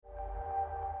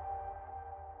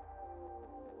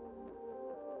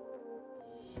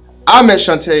I met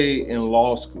Shantae in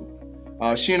law school.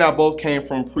 She and I both came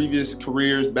from previous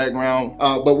careers, background,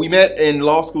 but we met in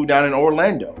law school down in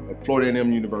Orlando at Florida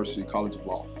A&M University College of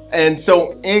Law. And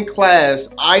so in class,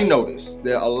 I noticed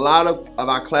that a lot of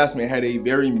our classmates had a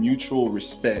very mutual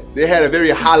respect. They had a very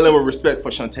high level of respect for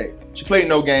Shantae. She played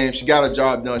no games. She got her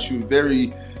job done. She was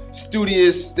very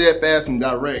studious, steadfast, and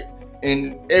direct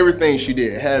in everything she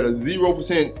did. Had a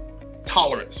 0%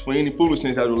 tolerance for any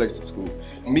foolishness as it relates to school.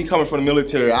 Me coming from the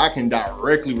military, I can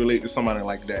directly relate to somebody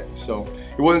like that. So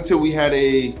it wasn't until we had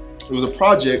it was a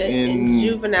project in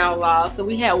juvenile law. So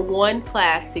we had one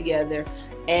class together,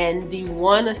 and the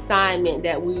one assignment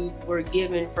that we were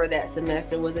given for that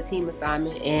semester was a team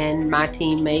assignment, and my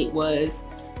teammate was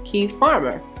Keith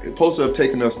Farmer. It was supposed to have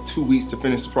taken us 2 weeks to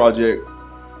finish the project.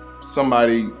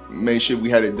 Somebody made sure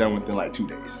we had it done within like 2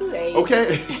 days. 2 days.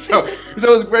 Okay, so it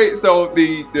was great. So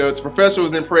the professor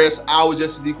was impressed. I was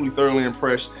just as equally thoroughly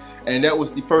impressed. And that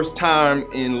was the first time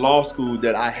in law school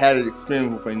that I had an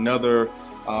experience with another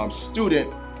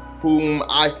student whom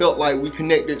I felt like we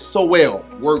connected so well,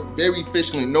 worked very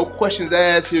efficiently, no questions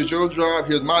asked. Here's your job,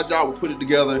 here's my job. We put it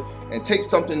together and take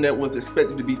something that was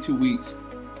expected to be 2 weeks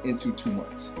into 2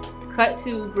 months. Cut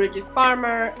to Bridges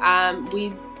Farmer.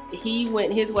 He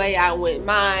went his way, I went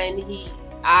mine.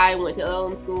 I went to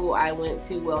Elam School, I went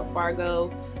to Wells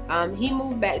Fargo. He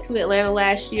moved back to Atlanta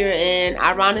last year, and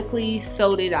ironically,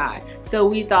 so did I. So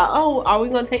we thought, oh, are we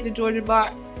gonna take the Georgia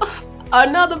bar?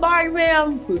 Another bar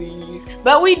exam, please.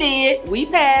 But we did, we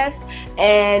passed,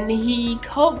 and he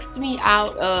coaxed me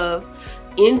out of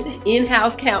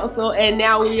in-house counsel, and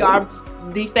now we are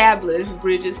the fabulous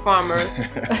Bridges Farmer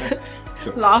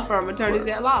law firm, attorneys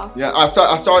at law. Yeah, I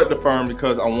started the firm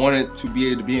because I wanted to be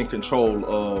able to be in control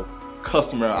of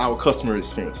our customer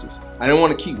experiences. I didn't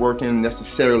want to keep working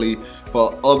necessarily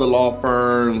for other law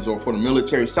firms or for the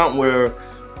military, something where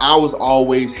I was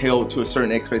always held to a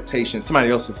certain expectation, somebody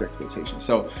else's expectation.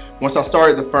 So once I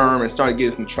started the firm and started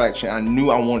getting some traction, I knew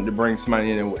I wanted to bring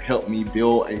somebody in that would help me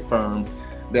build a firm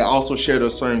that also shared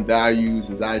those certain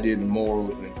values as I did in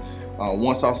morals. And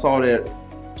once I saw that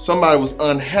somebody was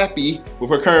unhappy with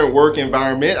her current work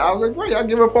environment, I was like, right, I'll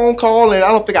give her a phone call. And I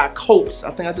don't think I coaxed.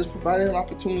 I think I just provided an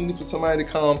opportunity for somebody to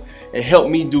come and help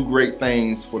me do great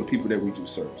things for the people that we do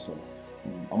serve. So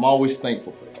I'm always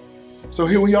thankful for that. So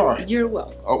here we are. You're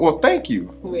welcome. Well, thank you.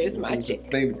 Where's my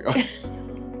check? Thank you.